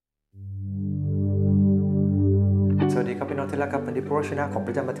สวัสดีครับพี่น้องที่รักครับวันนี้พระวจนะของพ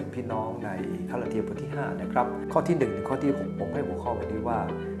ระเจ้ามาถึงพี่น้องในกาลาเทียบทที่5นะครับข้อที่1ถึงข้อที่6ผมให้หัวข้อไว้นี้ว่า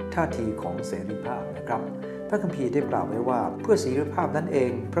ท่าทีของเสรีภาพนะครับพระคัมภีร์ได้กล่าวไว้ว่าเพื่อเสรีภาพนั้นเอ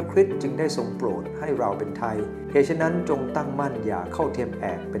งพระคริสต์จึงได้ทรงโปรดให้เราเป็นไทยเหตุฉะนั้นจงตั้งมั่นอย่าเข้าเทียมแอ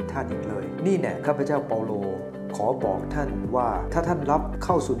กเป็นทาสอีกเลยนี่แน่ข้าพเจ้าเปาโลขอบอกท่านว่าถ้าท่านรับเ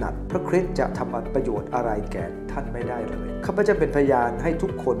ข้าสุนัตพระคริสต์จะทำประโยชน์อะไรแก่ท่านไม่ได้เลยข้าพเจ้าเป็นพยานให้ทุ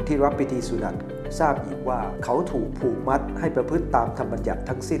กคนที่รับพิธีสุนัตทราบอีกว่าเขาถูกผูกมัดให้ประพฤติตามธรรมบัญญัติ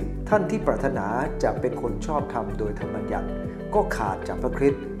ทั้งสิ้นท่านที่ปรารถนาจะเป็นคนชอบธรรมโดยธรรมบัญญัติก็ขาดจากพระคริ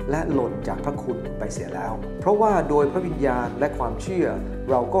สต์และหล่นจากพระคุณไปเสียแล้วเพราะว่าโดยพระวิญญาณและความเชื่อ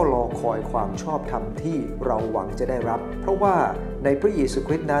เราก็รอคอยความชอบธรรมที่เราหวังจะได้รับเพราะว่าในพระเยซูค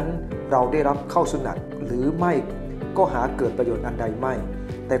ริสต์นั้นเราได้รับเข้าสุนัตหรือไม่ก็หาเกิดประโยชน์อันใดไม่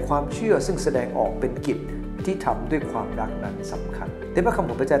แต่ความเชื่อซึ่งแสดงออกเป็นกิจที่ทำด้วยความรักนั้นสำคัญในพระคำ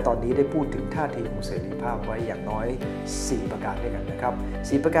ของพระเจ้าตอนนี้ได้พูดถึงท่าทีของเสรีภาพไว้อย่างน้อย4ประการด้วยกันนะครับ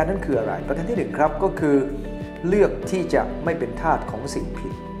4ประการนั้นคืออะไรประการที่1ครับก็คือเลือกที่จะไม่เป็นทาสของสิ่งผิ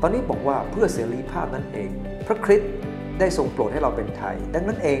ดตอนนี้บอกว่าเพื่อเสรีภาพนั่นเองพระคริสต์ได้ทรงโปรดให้เราเป็นไทยดัง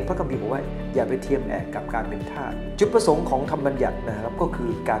นั้นเองพระคัมภีร์บอกว่าอย่าไปเทียมแอกกับการเป็นทาสจุดประสงค์ของธรรมบัญญัตินะครับก็คื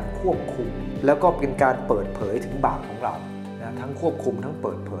อการควบคุมแล้วก็เป็นการเปิดเผยถึงบาปของเราทั้งควบคุมทั้งเ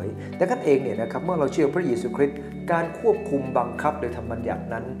ปิดเผยดังนั้นเองเนี่ยนะครับเมื่อเราเชื่อพระเยซูคริสต์การควบคุมบังคับโดยธรรมบัญญัติ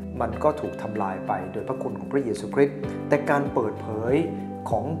นั้นมันก็ถูกทำลายไปโดยพระคุณของพระเยซูคริสต์แต่การเปิดเผย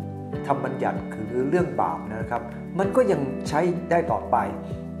ของธรรมบัญญัติคือเรื่องบาปนะครับมันก็ยังใช้ได้ต่อไป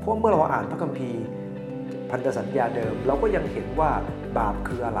เพราะเมื่อเราอ่านพระคัมภีร์พันธสัญญาเดิมเราก็ยังเห็นว่าบาป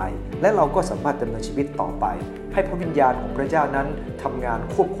คืออะไรและเราก็สามารถดำเนินชีวิตต่อไปให้พระวิญญาณของพระเจ้านั้นทำงาน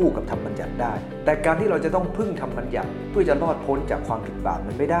ควบคู่กับธรรมบัญญัติได้แต่การที่เราจะต้องพึ่งธรรมบัญญัติเพื่อจะรอดพ้นจากความผิดบาป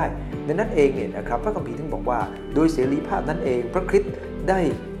มันไม่ได้ดังนั้นเองเนี่ยนะครับพระคัมภีร์ถึงบอกว่าโดยเสรีภาพนั้นเองพระคริสต์ได้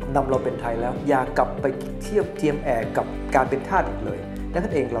นำเราเป็นไทยแล้วอย่ากลับไปเทียมแอกกับการเป็นทาสอีกเลยดังนั้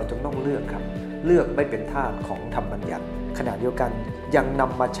นเองเราจึงต้องเลือกครับเลือกไม่เป็นทาสของธรรมบัญญัติขณะเดียวกันยังน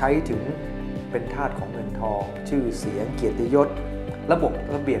ำมาใช้ถึงเป็นทาสของเงินทองชื่อเสียงเกียรติยศระบบ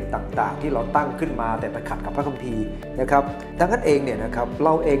ระเบียบต่างๆที่เราตั้งขึ้นมาแต่ไปขัดกับพระคัมภีร์นะครับดังนั้นเองเนี่ยนะครับเร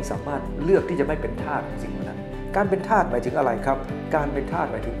าเองสามารถเลือกที่จะไม่เป็นทาสของสิ่งเหล่านั้นการเป็นทาสหมายถึงอะไรครับการเป็นทาส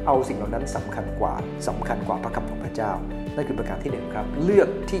หมายถึงเอาสิ่งเหล่านั้นสำคัญกว่าพระคำของพระเจ้านั่นคือประการที่1ครับเลือก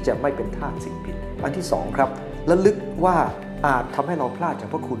ที่จะไม่เป็นทาสสิ่งผิดอันที่2ครับระลึกว่าอาจทำให้เราพลาดจาก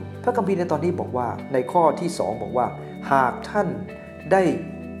พระคุณพระคัมภีร์ในตอนนี้บอกว่าในข้อที่2บอกว่าหากท่านได้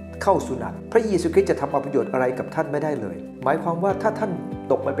เข้าสุนัตพระเยซูคริสต์จะทำประโยชน์อะไรกับท่านไม่ได้เลยหมายความว่าถ้าท่าน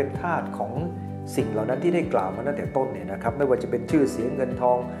ตกไปเป็นทาสของสิ่งเหล่านั้นที่ได้กล่าวมาตั้งแต่ต้นเนี่ยนะครับไม่ว่าจะเป็นชื่อเสียงเงินท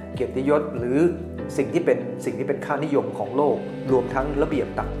องเกียรติยศหรือสิ่งที่เป็นค่านิยมของโลกรวมทั้งระเบียบ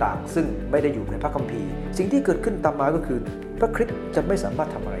ต่างๆซึ่งไม่ได้อยู่ในพระคัมภีร์สิ่งที่เกิดขึ้นตามมาก็คือพระคริสต์จะไม่สามารถ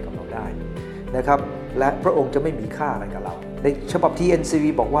ทำอะไรกับเราได้นะครับและพระองค์จะไม่มีค่าอะไรกับเราในฉบับ TNCV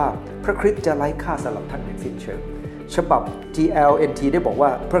บอกว่าพระคริสต์จะไร้ค่าสำหรับท่านอย่างสิ้นเชิงฉบับ GLNT ได้บอกว่า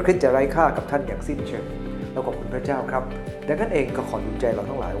พระคริสต์จะไร้ค่ากับท่านอย่างสิ้นเชิงเราขอบคุณพระเจ้าครับดังนั้นเองก็ขอหนุนใจเรา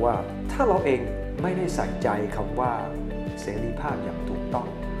ทั้งหลายว่าถ้าเราเองไม่ได้ใส่ใจคำว่าเสรีภาพอย่างถูกต้อง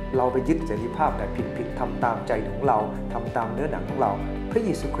เราไปยึดเสรีภาพแบบผิดทำตามใจของเราทำตามเนื้อหนังของเราพระเย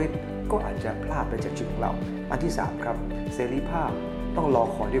ซูคริสต์ก็อาจจะพลาดไปจากชีวิตของเราอันที่3ครับเสรีภาพต้องรอ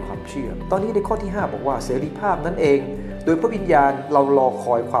คอยด้วยความเชื่อตอนนี้ในข้อที่5บอกว่าเสรีภาพนั่นเองโดยพระวิญญาณเรารอค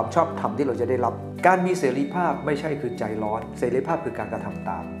อยความชอบธรรมที่เราจะได้รับการมีเสรีภาพไม่ใช่คือใจร้อนเสรีภาพคือการกระทำ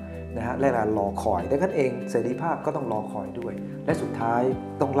ตามนะฮะและการรอคอยดังนั้นเองเสรีภาพก็ต้องรอคอยด้วยและสุดท้าย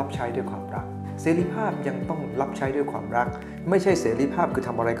ต้องรับใช้ด้วยความรักเสรีภาพยังต้องรับใช้ด้วยความรักไม่ใช่เสรีภาพคือท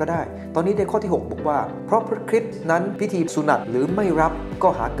ำอะไรก็ได้ตอนนี้ในข้อที่6บอกว่าเพราะพระคริสต์นั้นพิธีสุนัตหรือไม่รับก็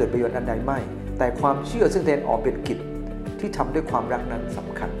หาเกิดประโยชน์อันใดไม่แต่ความเชื่อซึ่งแสดงออกเป็นกิจที่ทำด้วยความรักนั้นส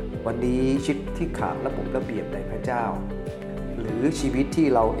ำคัญวันนี้ชีวิตที่ขาดระบบระเบียบในพระเจ้าหรือชีวิตที่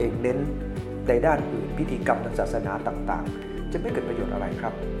เราเองเน้นในด้านอื่นพิธีกรรมทางศาสนาต่างๆจะไม่เกิดประโยชน์อะไรครั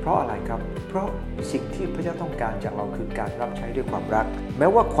บเพราะอะไรครับเพราะสิ่งที่พระเจ้าต้องการจากเราคือการรับใช้ด้วยความรักแม้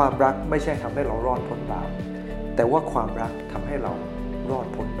ว่าความรักไม่ใช่ทำให้เรารอดพ้นบาปแต่ว่าความรักทำให้เรารอด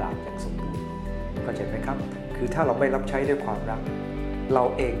พ้นบาปอย่างสมบูรณ์เข้าใจไหมครับคือถ้าเราไม่รับใช้ด้วยความรักเรา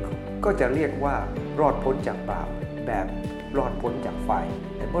เองก็จะเรียกว่ารอดพ้นจากบาปแบบรอดพ้นจากไฟ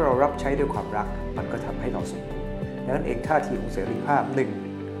แต่เมื่อเรารับใช้ด้วยความรักมันก็ทำให้เราสมบูรณ์ดังนั้นเองท่าทีของเสรีภาพ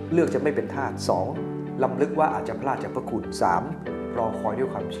 1. เลือกจะไม่เป็นทาส 2. ลำลึกว่าอาจจะพลาดจากพระคุณ 3. รอคอยด้วย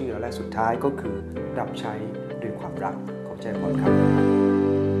ความเชื่อและสุดท้ายก็คือรับใช้ด้วยความรักขอบใจพรครับ